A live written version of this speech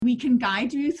We can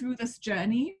guide you through this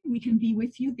journey. We can be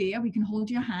with you there. We can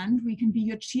hold your hand. We can be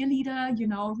your cheerleader,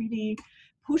 really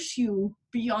push you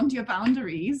beyond your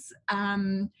boundaries,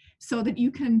 so that you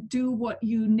can do what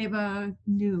you never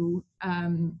knew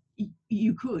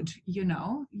you could.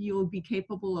 You'll be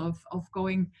capable of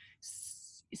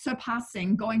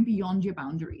surpassing, going beyond your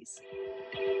boundaries.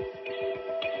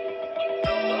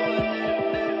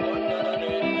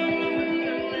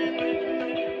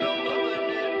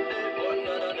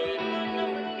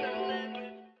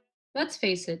 Let's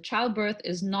face it, childbirth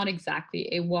is not exactly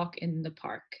a walk in the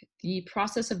park. The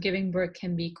process of giving birth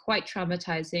can be quite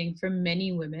traumatizing for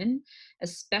many women,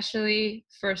 especially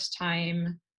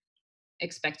first-time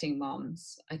expecting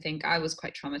moms. I think I was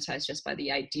quite traumatized just by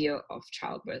the idea of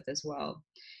childbirth as well.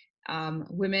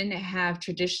 Women have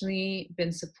traditionally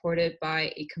been supported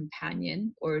by a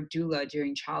companion or a doula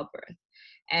during childbirth,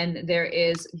 and there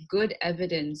is good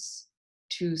evidence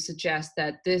to suggest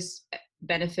that this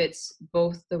benefits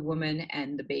both the woman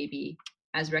and the baby,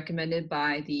 as recommended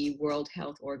by the World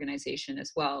Health Organization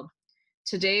as well.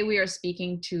 Today, we are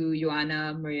speaking to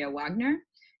Joanna Maria Wagner.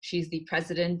 She's the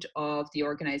president of the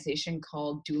organization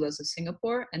called Doulas of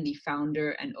Singapore and the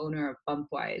founder and owner of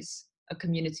Bumpwise, a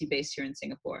community based here in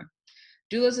Singapore.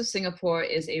 Doulas of Singapore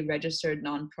is a registered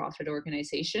nonprofit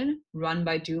organization run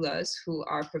by doulas who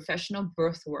are professional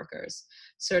birth workers,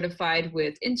 certified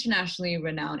with internationally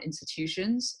renowned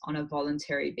institutions on a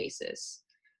voluntary basis.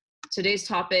 Today's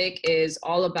topic is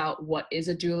all about what is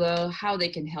a doula, how they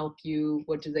can help you,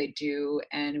 what do they do,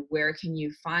 and where can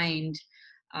you find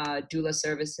doula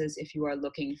services if you are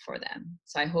looking for them.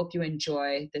 So I hope you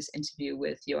enjoy this interview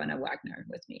with Joanna Wagner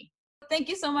with me. Thank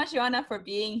you so much, Joanna, for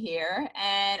being here.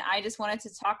 And I just wanted to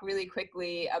talk really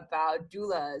quickly about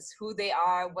doulas, who they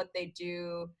are, what they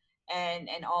do, and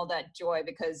all that joy,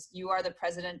 because you are the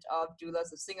president of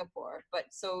Doulas of Singapore. But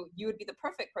so you would be the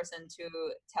perfect person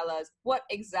to tell us what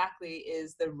exactly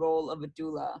is the role of a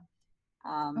doula,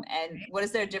 and what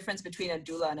is there a difference between a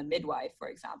doula and a midwife, for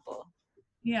example?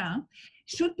 Yeah,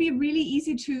 should be really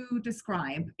easy to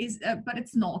describe, but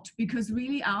it's not, because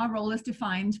really our role is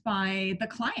defined by the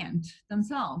client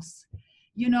themselves.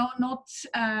 No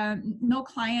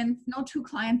two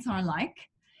clients are alike.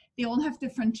 They all have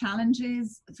different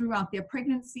challenges throughout their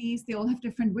pregnancies. They all have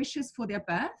different wishes for their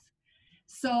birth.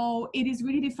 So it is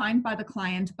really defined by the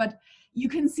client, but you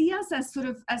can see us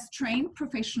as trained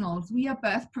professionals. We are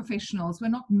birth professionals. We're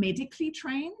not medically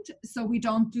trained, so we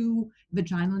don't do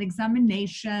vaginal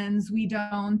examinations. We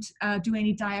don't do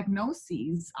any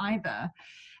diagnoses either.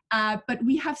 But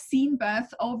we have seen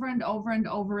birth over and over and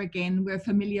over again. We're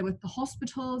familiar with the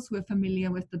hospitals. We're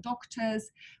familiar with the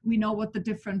doctors. We know what the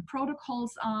different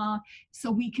protocols are.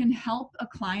 So we can help a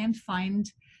client find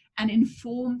an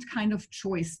informed kind of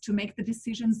choice to make the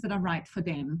decisions that are right for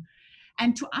them.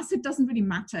 And to us, it doesn't really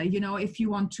matter, if you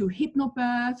want to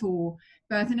hypnobirth or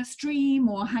birth in a stream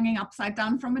or hanging upside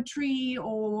down from a tree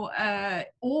or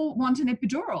want an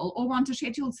epidural or want a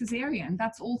scheduled cesarean.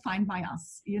 That's all fine by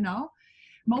us,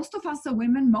 Most of us are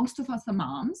women, most of us are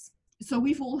moms. So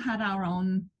we've all had our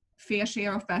own fair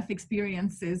share of birth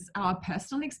experiences, our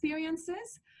personal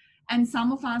experiences. And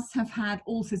some of us have had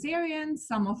all cesareans,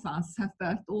 some of us have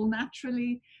birthed all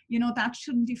naturally. That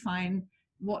shouldn't define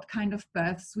what kind of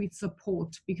births we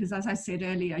support, because as I said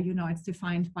earlier, it's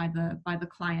defined by the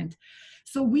client.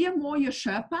 So we are more your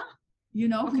Sherpa, who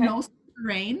knows the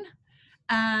terrain.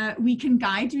 We can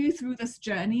guide you through this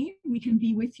journey. We can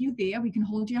be with you there. We can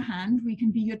hold your hand. We can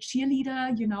be your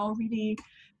cheerleader, really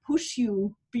push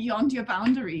you beyond your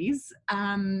boundaries,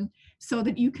 so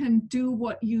that you can do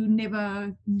what you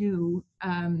never knew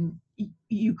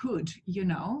you could.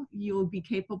 You'll be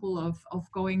capable of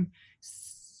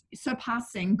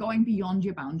surpassing, going beyond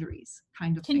your boundaries,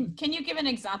 kind of thing. Can you give an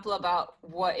example about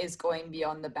what is going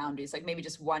beyond the boundaries? Like maybe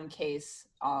just one case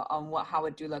on how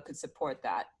a doula could support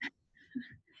that.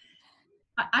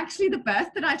 Actually, the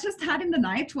birth that I just had in the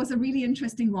night was a really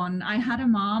interesting one. I had a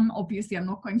mom, obviously I'm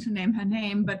not going to name her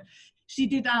name, but she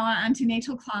did our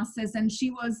antenatal classes, and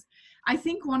she was, I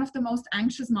think, one of the most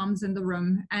anxious moms in the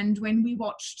room. And when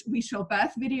we show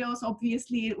birth videos,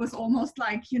 obviously it was almost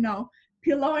like,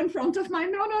 pillow in front of my,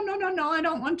 no, I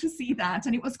don't want to see that.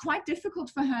 And it was quite difficult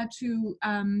for her to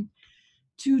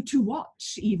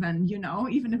watch, even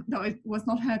though it was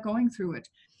not her going through it.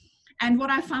 And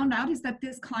what I found out is that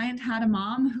this client had a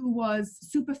mom who was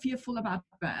super fearful about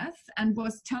birth and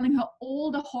was telling her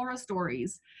all the horror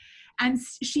stories. And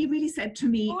she really said to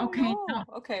me,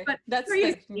 but that's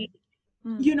seriously,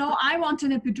 I want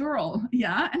an epidural.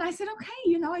 Yeah. And I said, okay,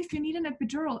 if you need an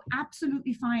epidural,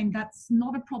 absolutely fine. That's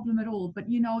not a problem at all. But,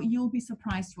 you'll be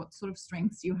surprised what sort of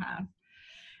strengths you have.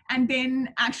 And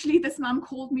then actually this mom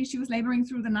called me, she was laboring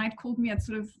through the night, called me at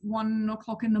sort of 1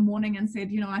 o'clock in the morning and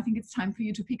said, I think it's time for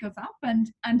you to pick us up.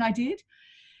 And I did.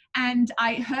 And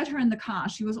I heard her in the car.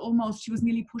 She was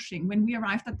nearly pushing. When we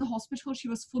arrived at the hospital, she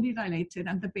was fully dilated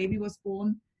and the baby was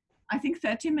born, I think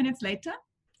 30 minutes later.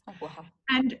 Oh, wow.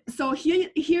 And so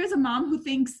here's a mom who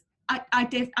thinks,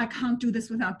 I can't do this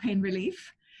without pain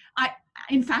relief.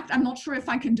 In fact, I'm not sure if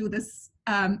I can do this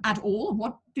at all.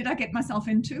 What did I get myself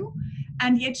into?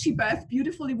 And yet she birthed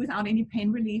beautifully without any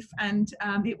pain relief. And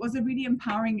it was a really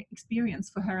empowering experience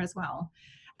for her as well.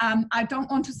 I don't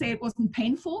want to say it wasn't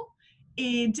painful.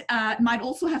 It might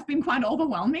also have been quite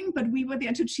overwhelming, but we were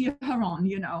there to cheer her on,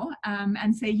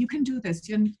 and say, you can do this.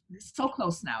 You're so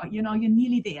close now. You're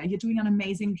nearly there. You're doing an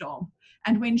amazing job.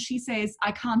 And when she says,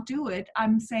 I can't do it,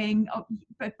 I'm saying, oh,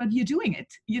 but you're doing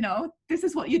it. This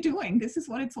is what you're doing. This is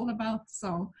what it's all about.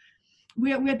 So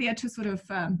we're there to sort of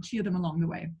cheer them along the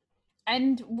way.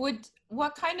 And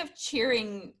what kind of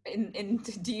cheering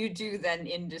do you do then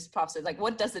in this process? Like,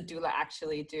 what does the doula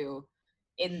actually do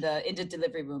in the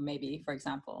delivery room, maybe, for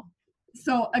example?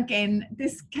 So again,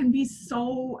 this can be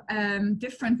so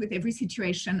different with every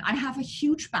situation. I have a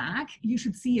huge bag. You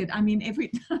should see it. I mean,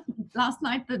 last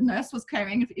night the nurse was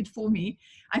carrying it for me.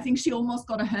 I think she almost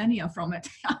got a hernia from it.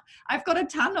 I've got a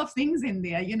ton of things in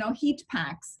there, heat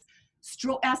packs,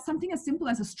 straw, something as simple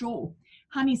as a straw,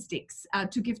 honey sticks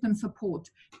to give them support,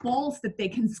 balls that they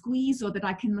can squeeze or that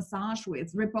I can massage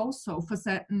with, rebozo for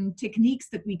certain techniques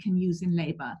that we can use in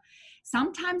labor.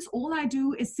 Sometimes all I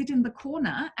do is sit in the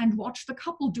corner and watch the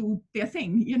couple do their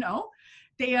thing,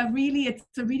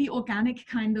 it's a really organic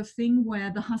kind of thing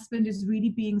where the husband is really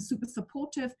being super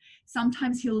supportive.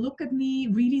 Sometimes he'll look at me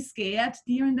really scared,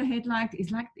 deer in the headlight,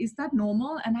 is that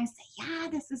normal? And I say, yeah,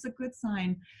 this is a good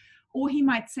sign. Or he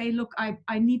might say, look,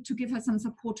 I need to give her some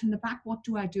support in the back. What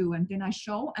do I do? And then I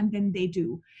show, and then they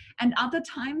do. And other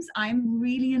times I'm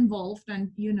really involved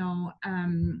and,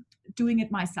 doing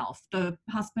it myself. The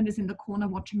husband is in the corner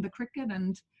watching the cricket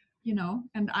and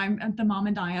the mom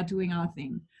and I are doing our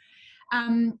thing.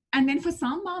 And then for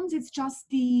some moms, it's just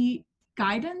the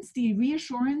guidance, the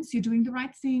reassurance, you're doing the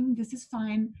right thing. This is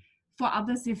fine. For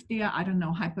others, if they're,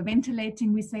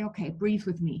 hyperventilating, we say, okay, breathe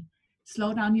with me.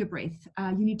 Slow down your breath.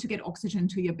 You need to get oxygen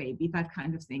to your baby, that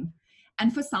kind of thing.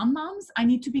 And for some moms, I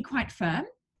need to be quite firm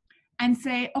and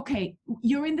say, okay,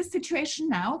 you're in this situation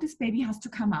now. This baby has to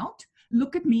come out.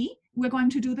 Look at me. We're going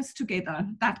to do this together,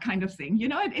 that kind of thing.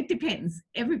 It depends.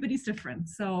 Everybody's different.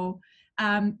 So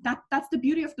that's the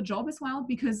beauty of the job as well,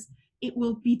 because it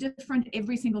will be different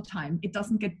every single time. It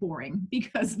doesn't get boring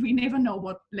because we never know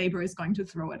what labor is going to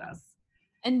throw at us.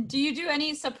 And do you do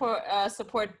any support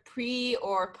pre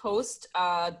or post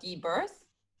the birth?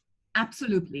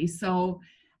 Absolutely. So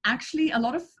actually, a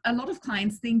lot of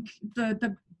clients think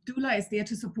the doula is there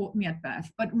to support me at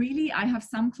birth, but really, I have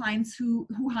some clients who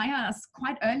hire us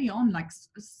quite early on, like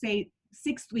say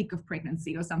 6th week of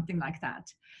pregnancy or something like that.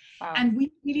 Wow. And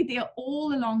we really, they're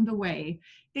all along the way.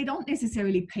 They don't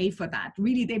necessarily pay for that.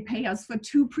 Really, they pay us for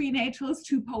 2 prenatals,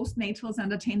 2 postnatals,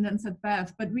 and attendance at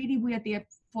birth. But really, we're there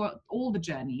for all the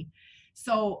journey.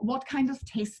 So what kind of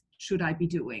test should I be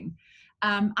doing?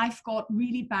 I've got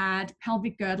really bad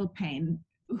pelvic girdle pain.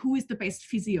 Who is the best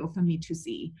physio for me to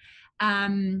see?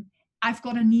 I've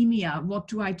got anemia. What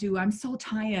do I do? I'm so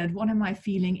tired. What am I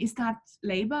feeling? Is that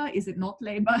labor? Is it not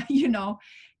labor?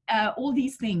 All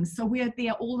these things. So we're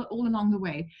there all along the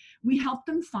way. We help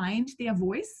them find their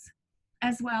voice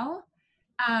as well,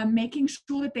 making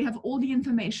sure that they have all the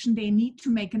information they need to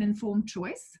make an informed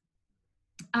choice.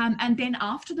 And then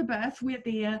after the birth, we're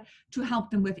there to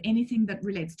help them with anything that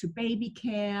relates to baby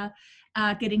care,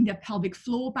 getting their pelvic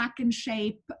floor back in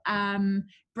shape,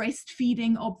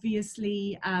 breastfeeding,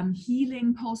 obviously,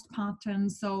 healing postpartum.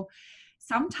 So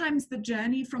sometimes the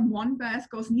journey from one birth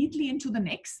goes neatly into the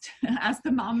next as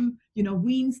the mom,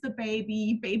 weans the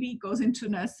baby goes into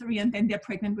nursery, and then they're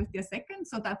pregnant with their second.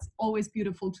 So that's always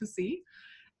beautiful to see.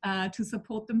 To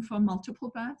support them for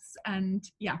multiple births. And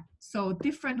yeah, so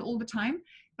different all the time,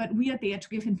 but we are there to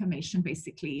give information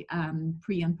basically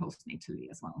pre and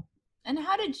postnatally as well. And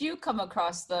how did you come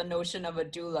across the notion of a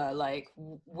doula? Like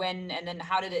when, and then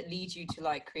how did it lead you to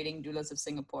like creating Doulas of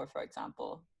Singapore, for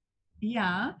example?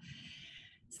 Yeah.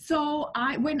 So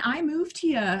when I moved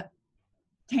here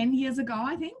 10 years ago,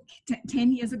 I think,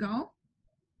 10 years ago,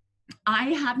 I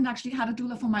hadn't actually had a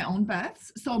doula for my own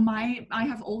births. So I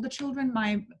have older children.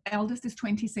 My eldest is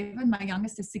 27. My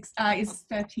youngest is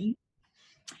 13.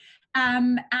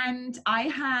 And I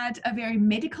had a very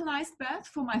medicalized birth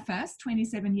for my first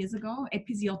 27 years ago,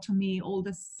 episiotomy, all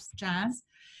this jazz.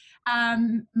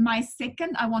 My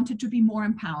second, I wanted to be more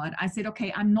empowered. I said,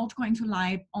 okay, I'm not going to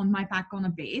lie on my back on a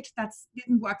bed. That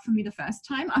didn't work for me the first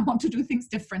time. I want to do things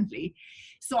differently.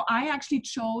 So I actually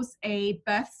chose a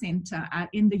birth center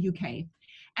in the UK.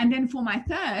 And then for my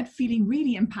third, feeling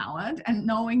really empowered and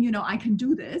knowing, I can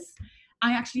do this,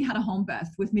 I actually had a home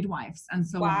birth with midwives and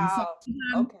so on. So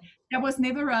Okay. there was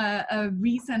never a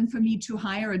reason for me to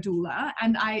hire a doula.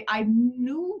 And I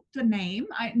knew the name.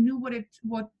 I knew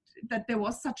that there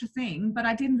was such a thing, but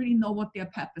I didn't really know what their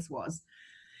purpose was.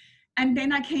 And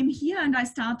then I came here and I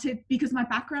started, because my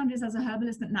background is as a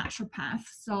herbalist and naturopath.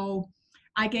 So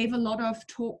I gave a lot of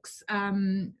talks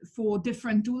for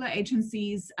different doula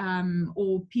agencies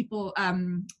or people,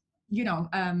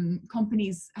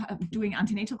 companies doing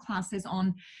antenatal classes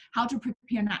on how to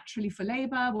prepare naturally for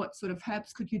labor, what sort of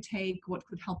herbs could you take, what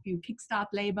could help you kickstart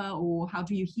labor, or how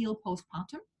do you heal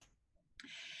postpartum.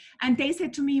 And they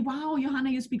said to me, wow,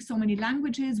 Johanna, you speak so many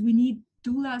languages. We need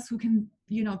doulas who can,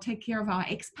 take care of our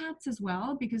expats as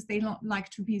well, because they don't like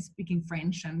to be speaking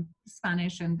French and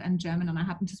Spanish and German, and I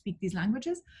happen to speak these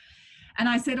languages. And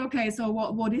I said, okay, so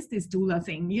what is this doula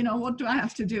thing? What do I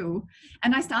have to do?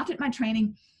 And I started my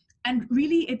training. And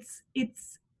really,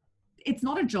 it's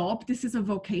not a job. This is a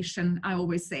vocation, I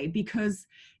always say, because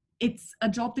it's a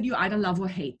job that you either love or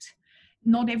hate.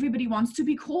 Not everybody wants to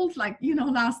be called, like,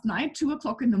 last night,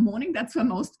 2:00 in the morning. That's where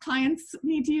most clients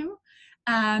need you.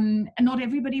 And not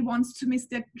everybody wants to miss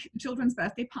their children's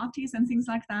birthday parties and things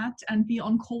like that and be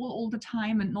on call all the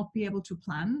time and not be able to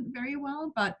plan very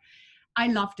well. But I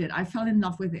loved it. I fell in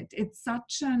love with it. It's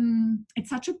such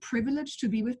a privilege to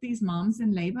be with these moms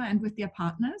in labor and with their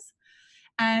partners.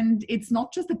 And it's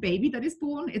not just a baby that is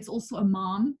born, it's also a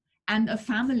mom and a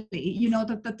family,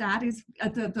 that the dad is,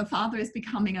 the father is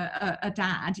becoming a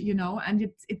dad,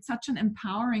 and it's such an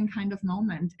empowering kind of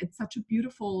moment. It's such a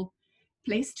beautiful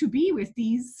place to be with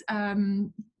these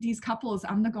couples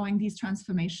undergoing these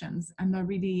transformations. And I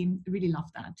really, really love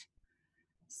that.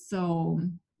 So,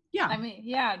 yeah. I mean,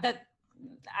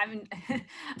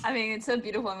 it's so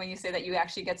beautiful when you say that you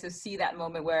actually get to see that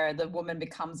moment where the woman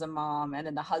becomes a mom and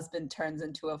then the husband turns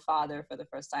into a father for the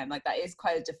first time. Like, that is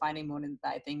quite a defining moment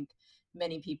that I think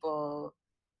many people,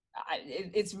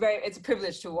 it's a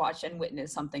privilege to watch and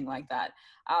witness something like that.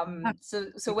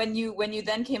 So when you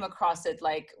then came across it,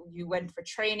 like, you went for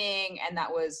training, and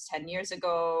that was 10 years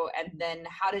ago. And then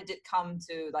how did it come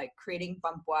to, like, creating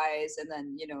Bumpwise? And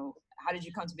then, how did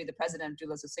you come to be the president of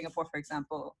Doulas of Singapore, for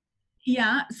example?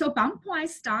 Yeah, so Bumpwise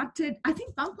started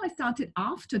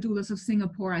after Doulas of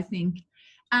Singapore, I think.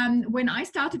 When I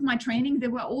started my training, they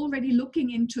were already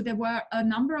there were a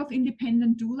number of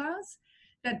independent doulas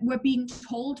that were being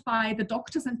told by the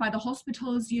doctors and by the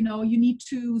hospitals, you need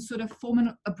to sort of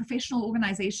form a professional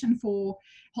organization for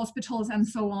hospitals and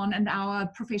so on, and our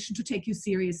profession to take you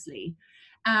seriously.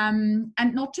 And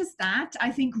not just that,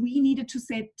 I think we needed to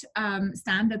set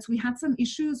standards. We had some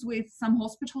issues with some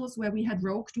hospitals where we had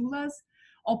rogue doulas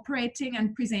operating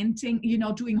and presenting,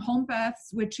 doing home births,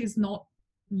 which is not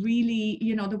really,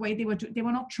 the way they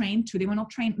were not trained to. They were not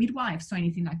trained midwives or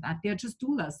anything like that. They're just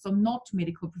doulas, so not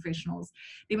medical professionals.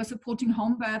 They were supporting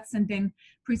home births and then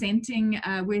presenting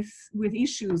with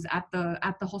issues at the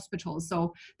hospitals.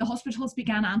 So the hospitals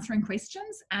began asking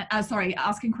questions,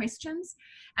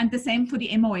 and the same for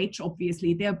the MOH.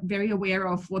 Obviously, they're very aware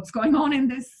of what's going on in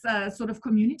this sort of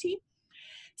community.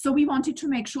 So we wanted to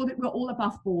make sure that we're all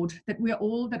above board, that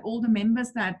all the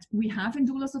members that we have in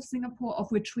Doulas of Singapore,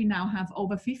 of which we now have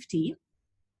over 50,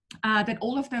 that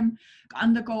all of them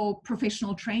undergo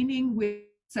professional training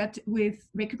with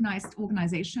recognized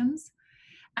organizations,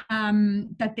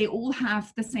 that they all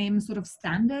have the same sort of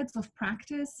standards of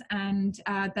practice, and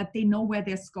that they know where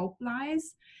their scope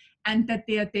lies, and that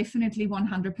they are definitely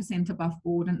 100% above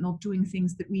board and not doing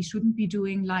things that we shouldn't be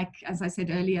doing, like, as I said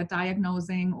earlier,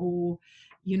 diagnosing or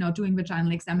doing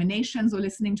vaginal examinations or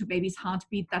listening to baby's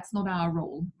heartbeat. That's not our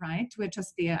role, right? We're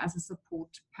just there as a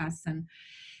support person.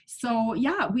 So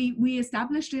yeah, we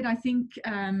established it. I think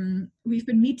we've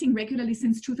been meeting regularly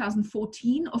since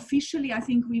 2014. Officially, I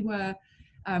think we were,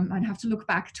 I'd have to look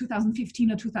back,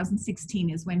 2015 or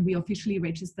 2016 is when we officially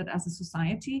registered as a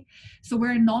society. So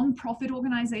we're a non-profit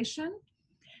organization.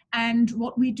 And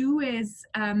what we do is,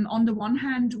 on the one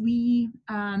hand, we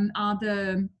are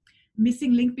the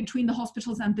missing link between the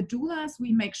hospitals and the doulas.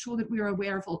 We make sure that we are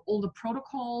aware of all the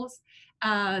protocols,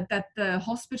 that the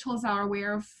hospitals are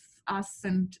aware of us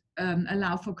and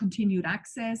allow for continued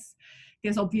access.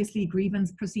 There's obviously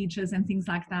grievance procedures and things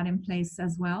like that in place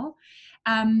as well.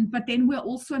 But then we're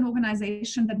also an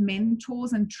organization that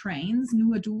mentors and trains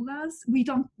newer doulas. We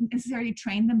don't necessarily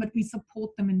train them, but we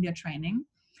support them in their training.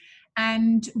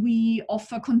 And we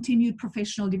offer continued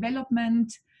professional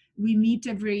development. We meet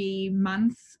every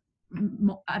month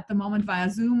at the moment via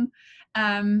Zoom.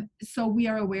 So we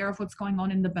are aware of what's going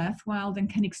on in the birth world and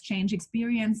can exchange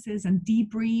experiences and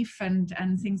debrief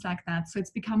and things like that. So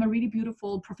it's become a really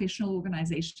beautiful professional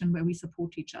organization where we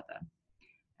support each other.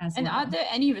 And are there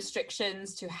any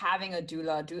restrictions to having a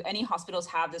doula? Do any hospitals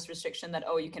have this restriction that,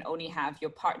 oh, you can only have your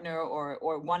partner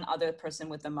or one other person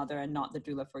with the mother and not the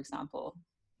doula, for example?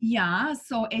 Yeah,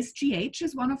 so SGH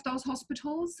is one of those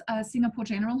hospitals, Singapore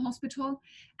General Hospital,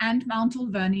 and Mount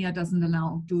Alvernia doesn't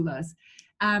allow doulas.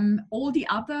 All the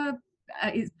other,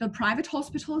 the private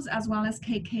hospitals as well as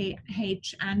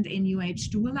KKH and NUH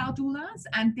do allow doulas,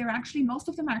 and they're actually, most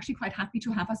of them are actually quite happy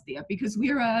to have us there because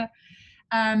we're a,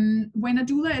 when a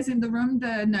doula is in the room,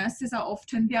 the nurses are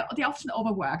often, they're often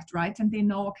overworked, right? And they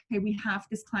know, okay, we have,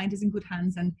 this client is in good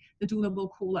hands and the doula will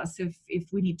call us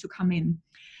if we need to come in.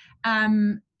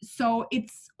 So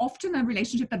it's often a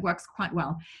relationship that works quite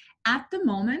well. At the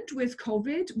moment with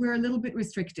COVID, we're a little bit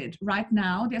restricted. Right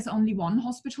now, there's only one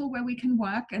hospital where we can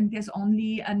work, and there's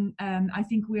only, I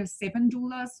think we have 7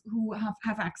 doulas who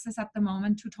have access at the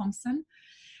moment to Thomson.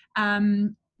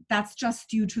 That's just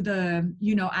due to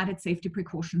the, added safety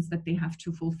precautions that they have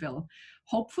to fulfill.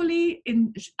 Hopefully,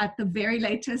 at the very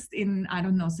latest in, I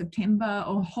don't know, September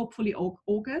or hopefully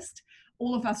August,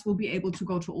 all of us will be able to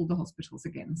go to all the hospitals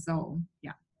again. So,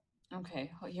 yeah.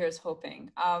 Okay, here's hoping.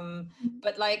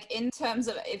 But like in terms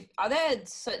of, are there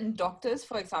certain doctors,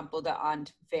 for example, that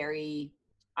aren't very,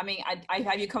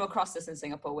 have you come across this in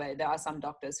Singapore where there are some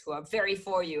doctors who are very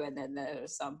for you and then there are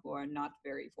some who are not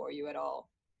very for you at all?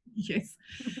 Yes.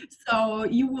 So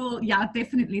you will, yeah,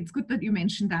 definitely. It's good that you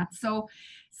mentioned that. So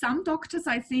some doctors,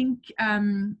 I think,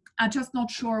 are just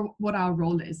not sure what our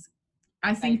role is.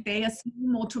 I think they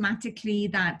assume automatically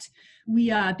that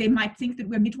they might think that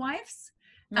we're midwives.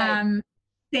 Right.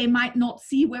 They might not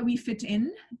see where we fit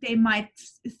in. They might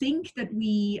think that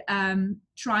we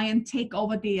try and take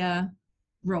over their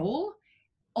role,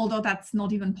 although that's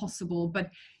not even possible. But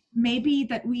maybe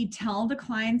that we tell the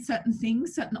client certain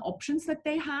things, certain options that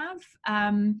they have.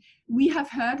 We have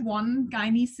heard one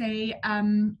gynae say,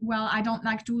 well, I don't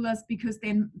like doulas because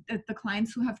then the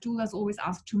clients who have doulas always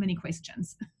ask too many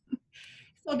questions.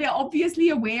 So they're obviously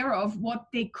aware of what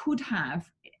they could have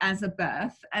as a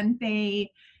birth, and they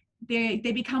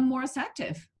become more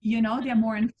assertive. They're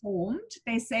more informed.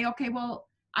 They say, okay, well,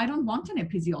 I don't want an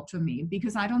episiotomy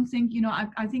because I don't think,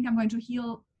 I think I'm going to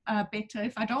heal better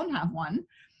if I don't have one.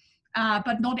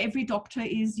 But not every doctor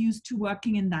is used to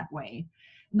working in that way.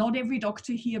 Not every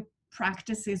doctor here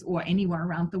practices, or anywhere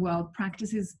around the world,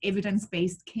 practices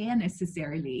evidence-based care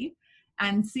necessarily.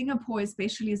 And Singapore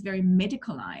especially is very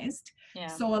medicalized. Yeah.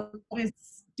 So a lot is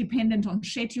dependent on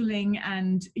scheduling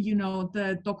and,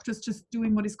 the doctors just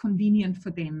doing what is convenient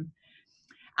for them.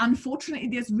 Unfortunately,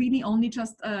 there's really only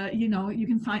just, you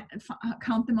can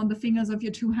count them on the fingers of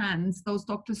your 2 hands, those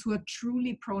doctors who are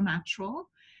truly pro-natural,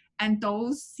 and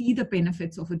those see the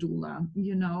benefits of a doula,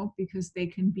 because they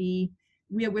can be,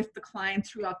 we are with the client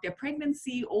throughout their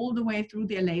pregnancy, all the way through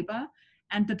their labor,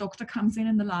 and the doctor comes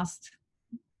in the last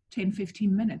 10,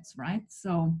 15 minutes, right?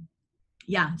 So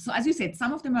yeah, so as you said,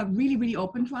 some of them are really, really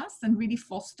open to us and really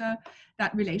foster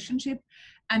that relationship.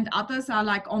 And others are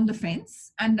like on the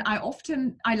fence. And I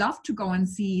love to go and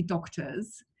see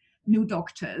new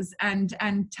doctors, and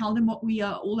tell them what we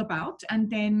are all about, and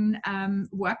then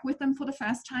work with them for the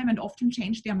first time and often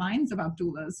change their minds about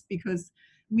doulas, because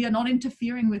we are not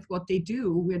interfering with what they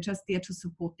do. We're just there to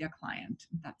support their client.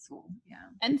 That's all. Yeah.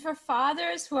 And for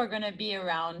fathers who are going to be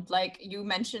around, like you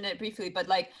mentioned it briefly, but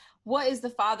like, what is the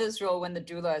father's role when the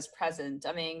doula is present?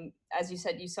 I mean, as you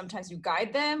said, sometimes you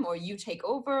guide them or you take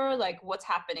over, like what's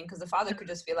happening? Because the father could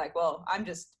just be like, well, I'm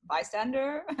just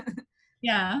bystander.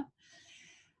 Yeah.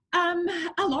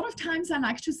 A lot of times I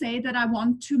like to say that I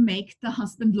want to make the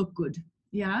husband look good.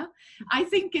 Yeah. I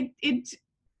think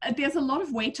there's a lot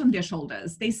of weight on their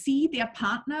shoulders. They see their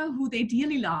partner who they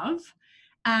dearly love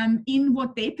in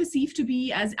what they perceive to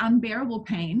be as unbearable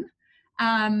pain.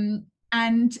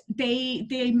 And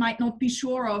they might not be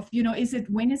sure of,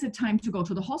 when is it time to go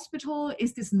to the hospital?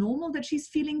 Is this normal that she's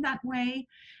feeling that way?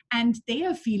 And they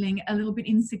are feeling a little bit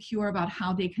insecure about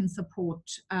how they can support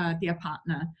their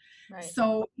partner. Right.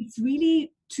 So it's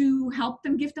really to help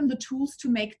them, give them the tools to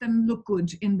make them look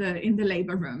good in the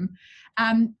labor room,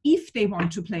 if they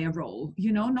want to play a role.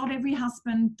 Not every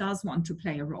husband does want to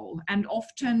play a role, and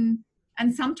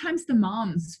sometimes the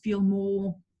moms feel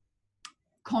more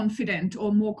confident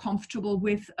or more comfortable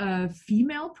with a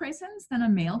female presence than a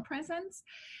male presence.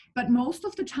 But most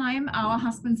of the time, our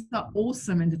husbands are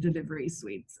awesome in the delivery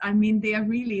suites. I mean, they are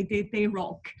really, they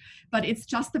rock. But it's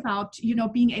just about, you know,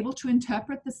 being able to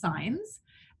interpret the signs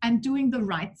and doing the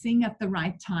right thing at the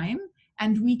right time.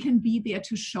 And we can be there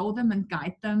to show them and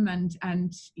guide them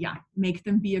and yeah, make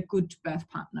them be a good birth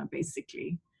partner,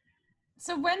 basically.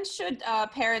 So when should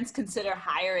parents consider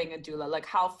hiring a doula? Like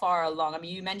how far along? I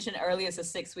mean, you mentioned earlier it's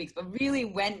 6 weeks, but really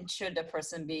when should a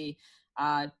person be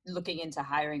looking into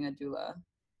hiring a doula?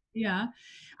 Yeah,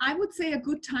 I would say a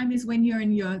good time is when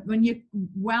you're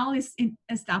well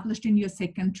established in your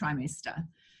second trimester.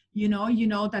 You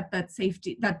know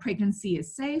that pregnancy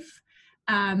is safe.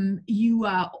 You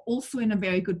are also in a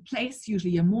very good place.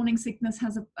 Usually your morning sickness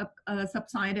has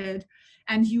subsided,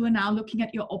 and you are now looking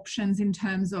at your options in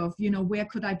terms of, you know, where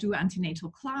could I do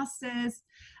antenatal classes?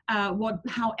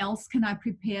 How else can I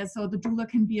prepare? So the doula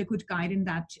can be a good guide in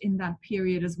that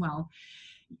period as well.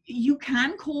 You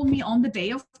can call me on the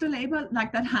day of the labor,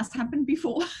 like that has happened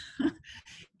before.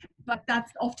 But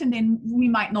that's often then we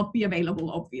might not be available,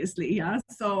 obviously. Yeah.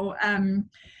 So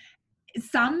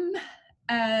some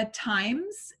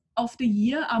times of the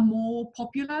year are more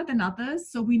popular than others.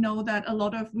 So we know that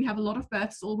we have a lot of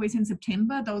births always in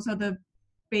September. Those are the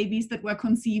babies that were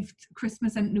conceived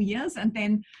Christmas and New Year's. And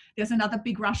then there's another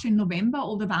big rush in November,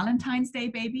 all the Valentine's Day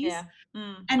babies. Yeah.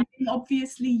 Mm. And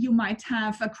obviously you might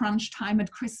have a crunch time at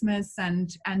Christmas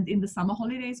and in the summer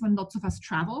holidays when lots of us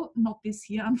travel, not this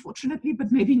year, unfortunately,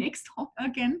 but maybe next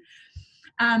again.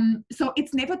 So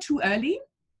it's never too early.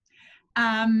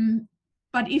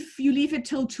 But if you leave it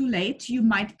till too late, you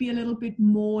might be a little bit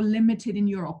more limited in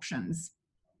your options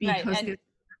because there's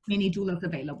many doulas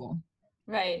available.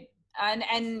 Right. And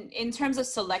in terms of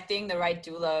selecting the right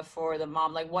doula for the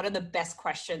mom, like what are the best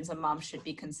questions a mom should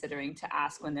be considering to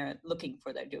ask when they're looking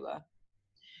for their doula?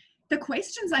 The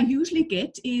questions I usually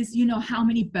get is, you know, how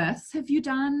many births have you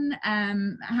done?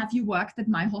 Have you worked at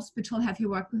my hospital? Have you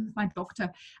worked with my doctor?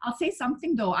 I'll say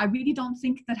something though. I really don't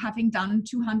think that having done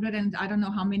 200 and I don't know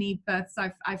how many births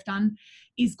I've done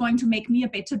is going to make me a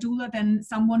better doula than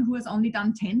someone who has only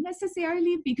done 10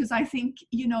 necessarily, because I think,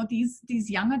 you know, these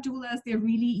younger doulas, they're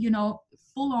really, you know,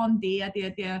 full on there.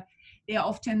 They're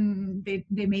often,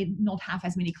 they may not have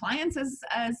as many clients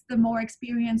as the more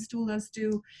experienced doulas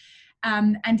do.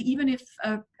 And even if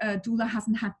a doula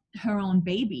hasn't had her own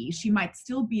baby, she might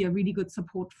still be a really good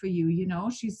support for you, you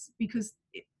know,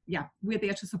 we're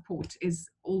there to support is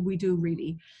all we do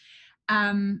really.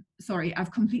 Sorry,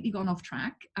 I've completely gone off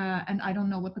track and I don't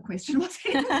know what the question was.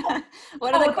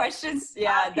 What are the questions?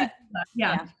 Yeah.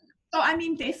 So, I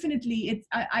mean, definitely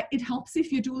it helps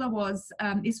if your doula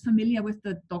is familiar with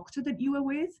the doctor that you are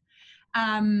with.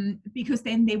 Because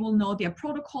then they will know their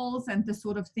protocols and the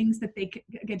sort of things that they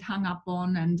get hung up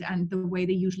on and the way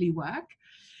they usually work.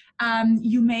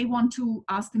 You may want to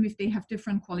ask them if they have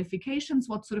different qualifications,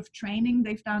 what sort of training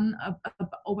they've done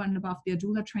over and above their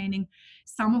doula training.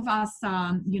 Some of us,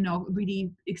 you know,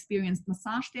 really experienced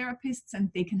massage therapists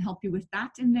and they can help you with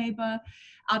that in labor.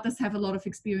 Others have a lot of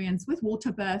experience with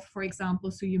water birth, for example,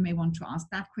 so you may want to ask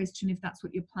that question if that's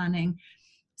what you're planning.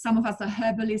 Some of us are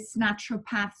herbalists,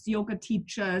 naturopaths, yoga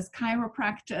teachers,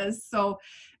 chiropractors. So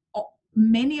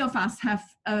many of us have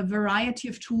a variety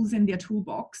of tools in their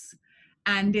toolbox.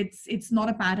 And it's not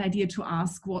a bad idea to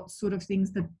ask what sort of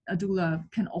things that a doula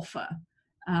can offer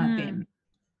them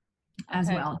as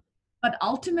well. But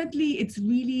ultimately, it's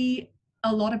really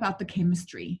a lot about the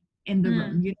chemistry in the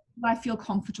room. You know, I feel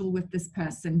comfortable with this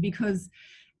person because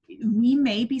we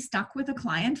may be stuck with a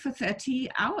client for 30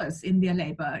 hours in their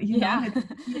labor. You know,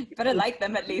 you better like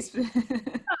them at least.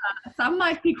 Some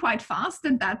might be quite fast,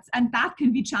 and that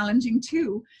can be challenging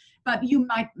too. But you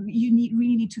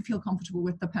really need to feel comfortable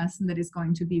with the person that is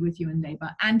going to be with you in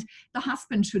labor, and the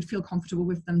husband should feel comfortable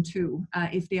with them too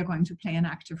if they are going to play an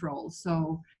active role.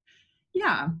 So,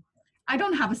 yeah, I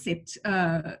don't have a set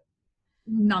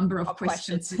number of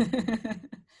questions.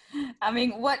 I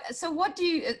mean, what do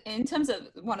you, in terms of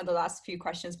one of the last few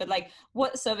questions, but like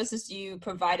what services do you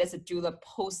provide as a doula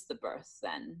post the birth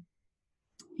then?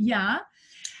 Yeah.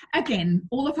 Again,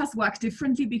 all of us work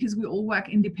differently because we all work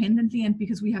independently and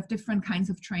because we have different kinds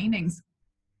of trainings.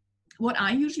 What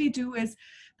I usually do is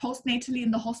postnatally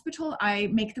in the hospital, I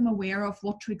make them aware of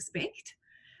what to expect.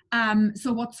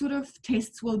 So what sort of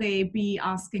tests will they be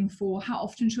asking for? How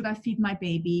often should I feed my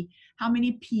baby? How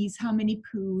many pees, how many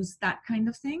poos, that kind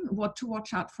of thing, what to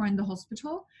watch out for in the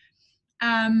hospital.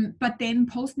 But then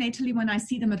postnatally, when I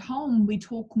see them at home, we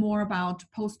talk more about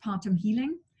postpartum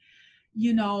healing.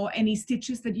 any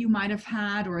stitches that you might have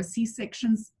had, or a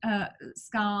C-section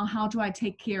scar. How do I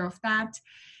take care of that?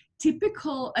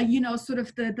 Typical, sort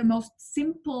of the most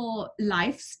simple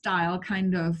lifestyle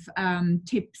kind of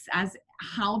tips, as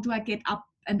how do I get up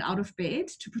and out of bed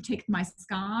to protect my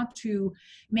scar, to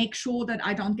make sure that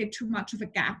I don't get too much of a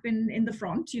gap in the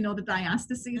front, the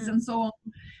diastases and so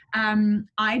on.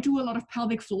 I do a lot of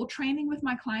pelvic floor training with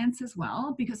my clients as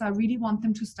well, because I really want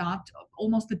them to start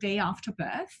almost the day after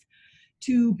birth,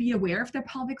 to be aware of their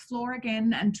pelvic floor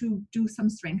again and to do some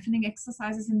strengthening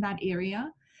exercises in that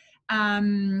area.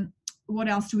 What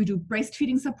else do we do?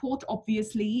 Breastfeeding support,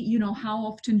 obviously. How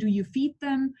often do you feed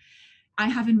them? I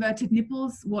have inverted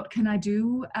nipples. What can I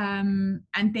do? And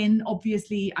then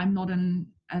obviously I'm not a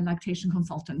lactation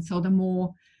consultant. So the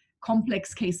more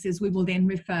complex cases, we will then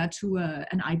refer to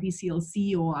an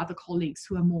IBCLC or other colleagues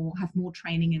who have more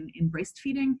training in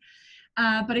breastfeeding.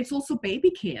 But it's also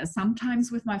baby care.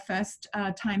 Sometimes with my first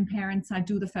time parents, I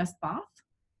do the first bath.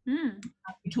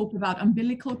 We talk about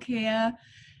umbilical care.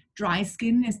 Dry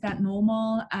skin, is that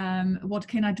normal? What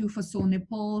can I do for sore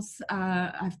nipples?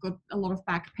 I've got a lot of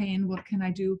back pain. What can I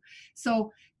do?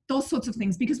 So those sorts of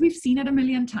things, because we've seen it a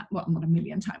million times. Well, not a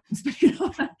million times, but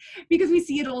because we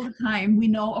see it all the time. We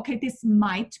know, okay, this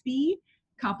might be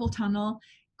carpal tunnel.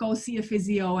 Go see a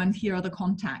physio, and here are the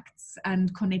contacts,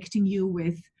 and connecting you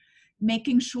with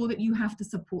making sure that you have the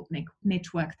support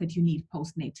network that you need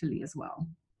postnatally as well.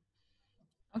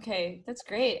 Okay, that's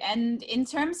great. And in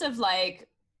terms of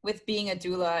with being a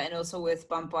doula and also with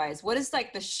Bumpwise, what is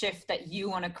the shift that you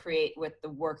want to create with the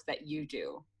work that you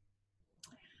do?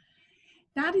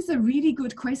 That is a really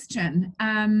good question.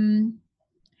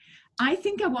 I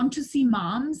think I want to see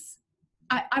moms.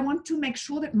 I want to make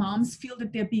sure that moms feel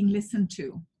that they're being listened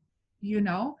to.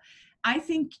 I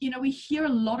think, we hear a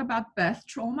lot about birth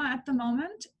trauma at the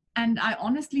moment. And I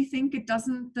honestly think it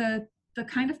doesn't, the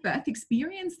kind of birth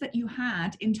experience that you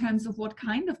had in terms of what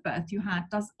kind of birth you had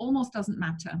almost doesn't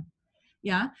matter.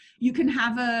 Yeah, you can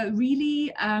have a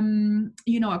really, a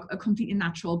completely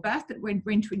natural birth that went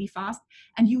really fast,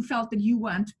 and you felt that you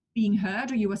weren't being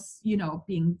heard, or you were,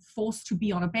 being forced to be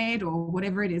on a bed or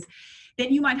whatever it is.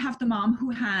 Then you might have the mom who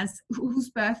has a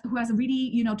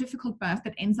really, difficult birth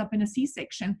that ends up in a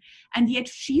C-section, and yet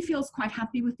she feels quite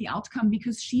happy with the outcome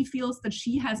because she feels that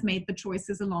she has made the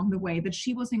choices along the way, that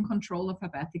she was in control of her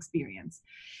birth experience.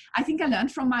 I think I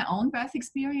learned from my own birth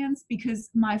experience, because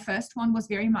my first one was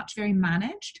very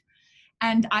managed,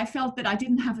 and I felt that I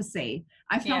didn't have a say.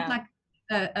 I felt like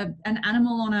an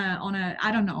animal on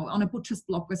a butcher's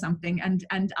block or something, and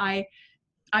I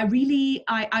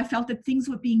felt that things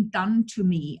were being done to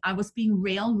me. I was being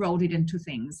railroaded into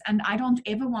things, and I don't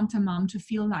ever want a mom to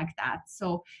feel like that.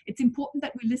 So it's important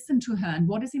that we listen to her and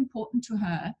what is important to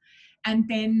her, and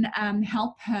then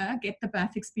help her get the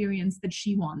birth experience that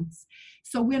she wants.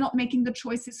 So we're not making the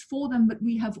choices for them, but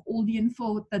we have all the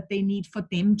info that they need for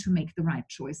them to make the right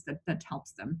choice that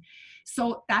helps them.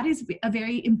 So that is a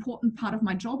very important part of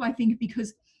my job, I think,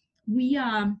 because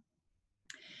a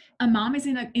mom is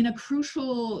in a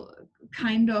crucial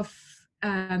kind of,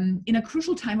 in a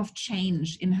crucial time of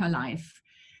change in her life,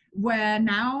 where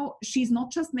now she's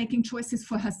not just making choices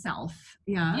for herself.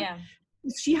 Yeah.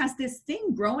 She has this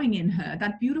thing growing in her,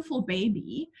 that beautiful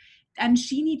baby, and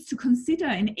she needs to consider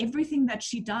in everything that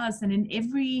she does, and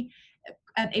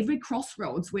at every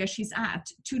crossroads where she's at,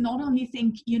 to not only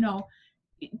think,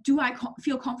 do I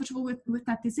feel comfortable with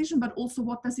that decision, but also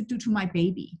what does it do to my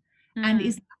baby? And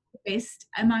is this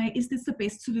the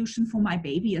best solution for my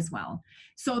baby as well?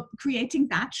 So creating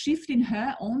that shift in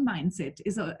her own mindset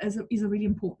is a really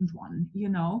important one,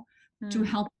 to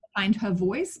help find her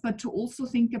voice, but to also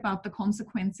think about the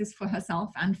consequences for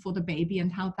herself and for the baby, and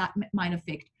how that might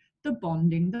affect the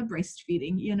bonding, the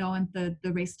breastfeeding, and the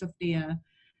rest of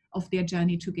their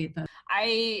journey together.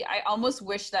 I almost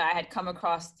wish that I had come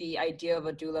across the idea of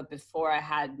a doula before I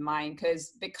had mine,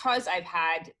 because I've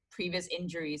had previous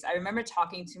injuries. I remember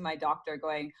talking to my doctor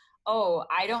going, oh,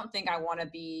 I don't think I want to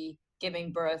be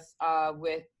giving birth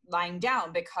with lying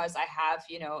down, because I have,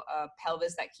 a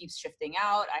pelvis that keeps shifting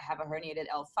out. I have a herniated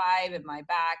L5 in my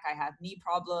back. I have knee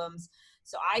problems.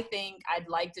 So I think I'd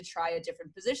like to try a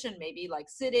different position, maybe like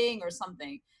sitting or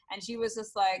something. And she was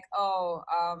just like, oh,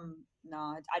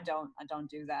 no, I don't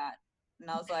do that. And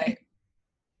I was like,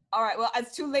 all right, well,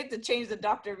 it's too late to change the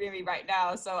doctor really right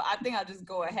now. So I think I'll just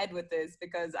go ahead with this,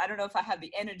 because I don't know if I have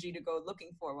the energy to go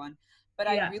looking for one. But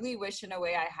I really wish in a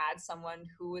way I had someone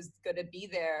who was going to be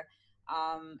there.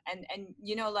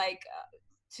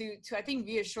 to I think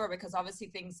reassure, because obviously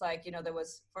things like, you know, there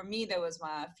was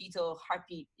my fetal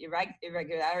heartbeat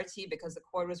irregularity because the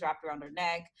cord was wrapped around her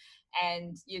neck,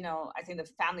 and you know, I think the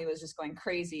family was just going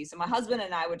crazy. So my husband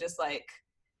and I were just like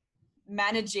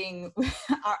managing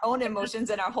our own emotions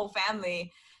and our whole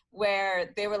family,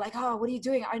 where they were like, oh, what are you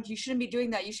doing? You shouldn't be doing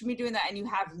that. You shouldn't be doing that. And you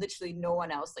have literally no one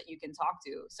else that you can talk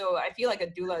to. So I feel like a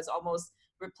doula is almost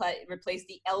replace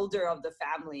the elder of the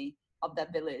family, of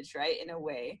that village, right? In a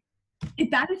way.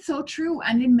 That is so true.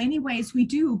 And in many ways we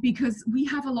do, because we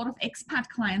have a lot of expat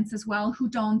clients as well who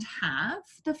don't have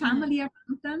the family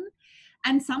around them.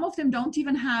 And some of them don't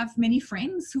even have many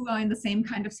friends who are in the same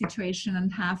kind of situation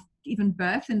and have even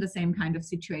birth in the same kind of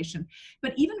situation.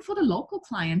 But even for the local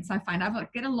clients, I find I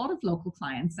get a lot of local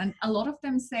clients, and a lot of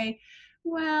them say,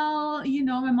 well, you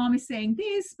know, my mom is saying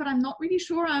this, but I'm not really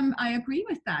sure I agree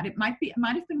with that. It might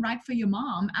have been right for your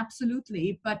mom,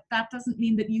 absolutely, but that doesn't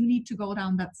mean that you need to go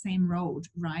down that same road,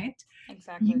 right?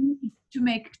 Exactly. You need to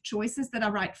make choices that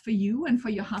are right for you and for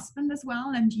your husband as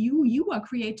well. And you are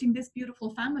creating this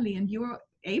beautiful family, and you're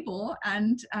able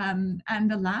and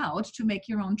allowed to make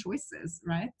your own choices,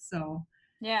 right? So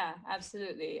yeah,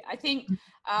 absolutely. I think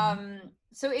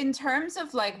so in terms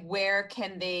of like, where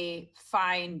can they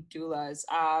find doulas?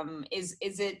 Is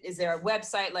there a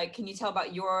website? Like, can you tell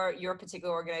about your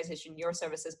particular organization, your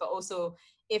services, but also,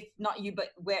 if not you,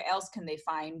 but where else can they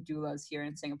find doulas here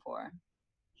in Singapore?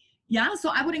 Yeah,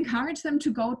 so I would encourage them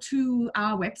to go to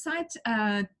our website,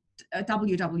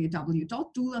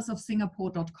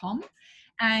 www.doulasofsingapore.com,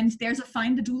 and there's a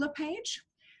Find a Doula page.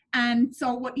 And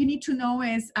so what you need to know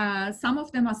is some of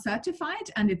them are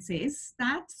certified, and it says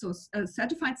that, so a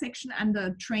certified section and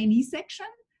the trainee section.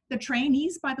 The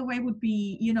trainees, by the way, would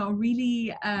be, you know,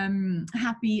 really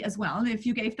happy as well if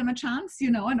you gave them a chance,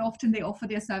 you know, and often they offer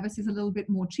their services a little bit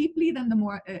more cheaply than the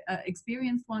more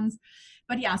experienced ones.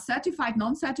 But yeah, certified,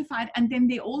 non-certified, and then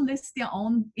they all list their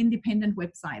own independent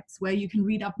websites where you can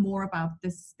read up more about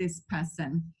this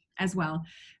person as well.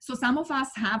 So some of us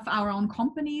have our own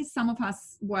companies, some of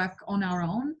us work on our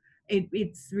own. It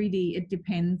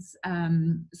depends.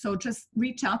 So just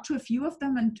reach out to a few of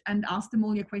them and ask them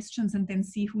all your questions, and then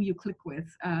see who you click with,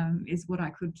 is what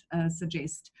I could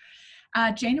suggest.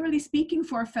 Generally speaking,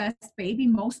 for a first baby,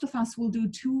 most of us will do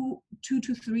two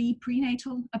to three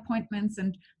prenatal appointments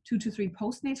and 2 to 3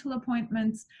 postnatal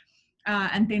appointments,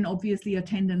 and then obviously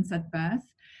attendance at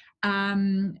birth.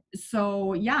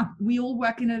 So yeah, we all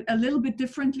work in a little bit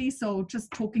differently. So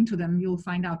just talking to them, you'll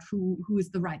find out who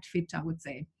is the right fit, I would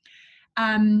say.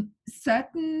 So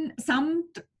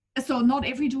not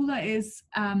every doula is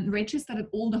registered at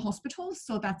all the hospitals.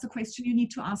 So that's a question you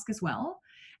need to ask as well.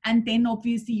 And then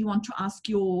obviously you want to ask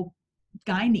your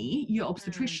gynae, your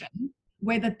obstetrician,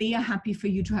 whether they are happy for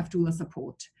you to have doula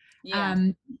support. Yeah.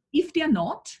 If they're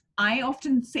not, I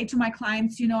often say to my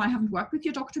clients, you know, I haven't worked with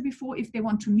your doctor before. If they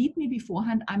want to meet me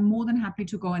beforehand, I'm more than happy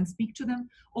to go and speak to them,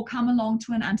 or come along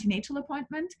to an antenatal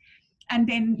appointment. And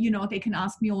then, you know, they can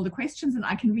ask me all the questions, and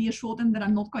I can reassure them that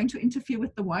I'm not going to interfere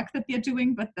with the work that they're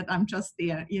doing, but that I'm just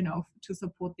there, you know, to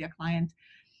support their client.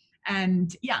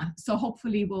 And yeah, so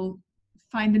hopefully we'll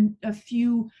find a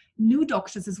few new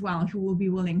doctors as well who will be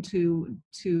willing to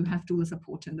have doula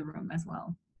support in the room as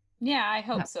well. Yeah, I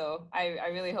hope so. I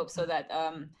really hope so, that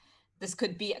this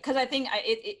could be, because I think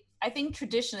I think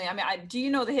traditionally, I mean, do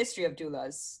you know the history of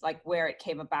doulas, like where it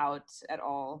came about at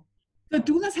all? The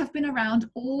doulas have been around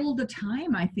all the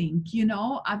time, I think. You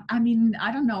know, I mean,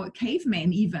 I don't know,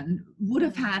 cavemen even would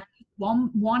have had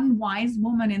one wise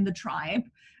woman in the tribe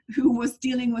who was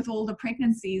dealing with all the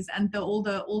pregnancies and all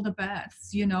the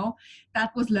births, you know.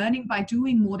 That was learning by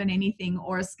doing more than anything,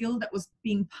 or a skill that was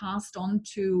being passed on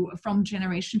from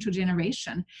generation to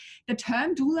generation. The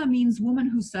term doula means woman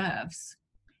who serves.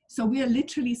 So we are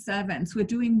literally servants. We're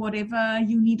doing whatever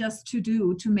you need us to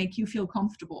do to make you feel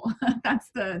comfortable. That's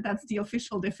the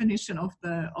official definition of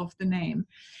the name.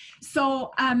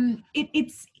 So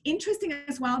it's interesting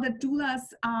as well that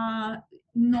doulas are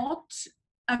not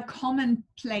a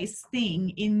commonplace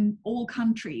thing in all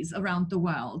countries around the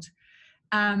world.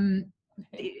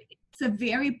 It's a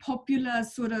very popular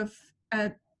sort of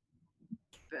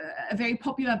a very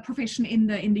popular profession in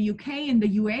the UK, in the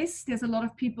US. There's a lot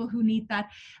of people who need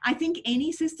that. I think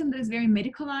any system that is very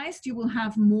medicalized, you will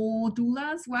have more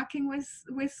doulas working with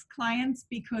clients,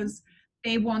 because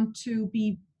they want to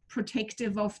be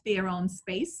protective of their own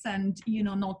space and, you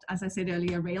know, not, as I said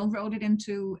earlier, railroaded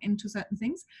into certain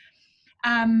things.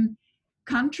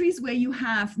 Countries where you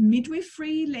have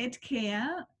midwifery-led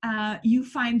care, you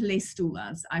find less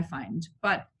doulas, I find.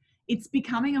 But it's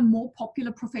becoming a more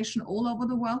popular profession all over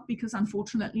the world because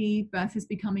unfortunately birth is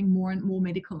becoming more and more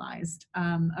medicalized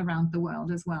around the world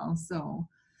as well. So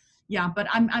yeah, but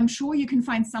I'm sure you can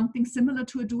find something similar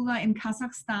to a doula in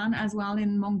Kazakhstan as well,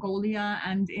 in Mongolia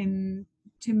and in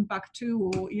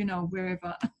Timbuktu, or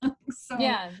wherever. So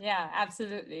Yeah,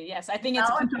 absolutely. Yes, I think it's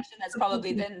a profession that's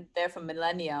probably been there for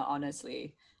millennia,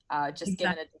 honestly, just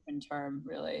given a different term,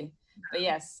 really. But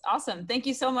yes, awesome. Thank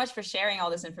you so much for sharing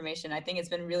all this information. I think it's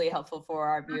been really helpful for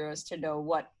our viewers to know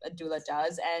what a doula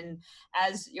does. And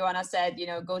as Joanna said,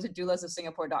 go to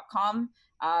doulasofsingapore.com,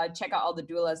 check out all the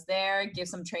doulas there, give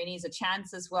some trainees a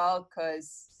chance as well,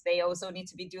 because they also need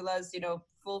to be doulas,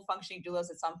 full functioning doulas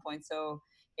at some point. So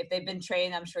if they've been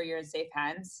trained, I'm sure you're in safe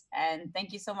hands. And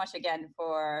thank you so much again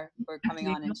for coming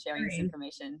on and sharing this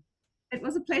information. It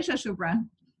was a pleasure, Shubhra.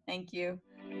 Thank you.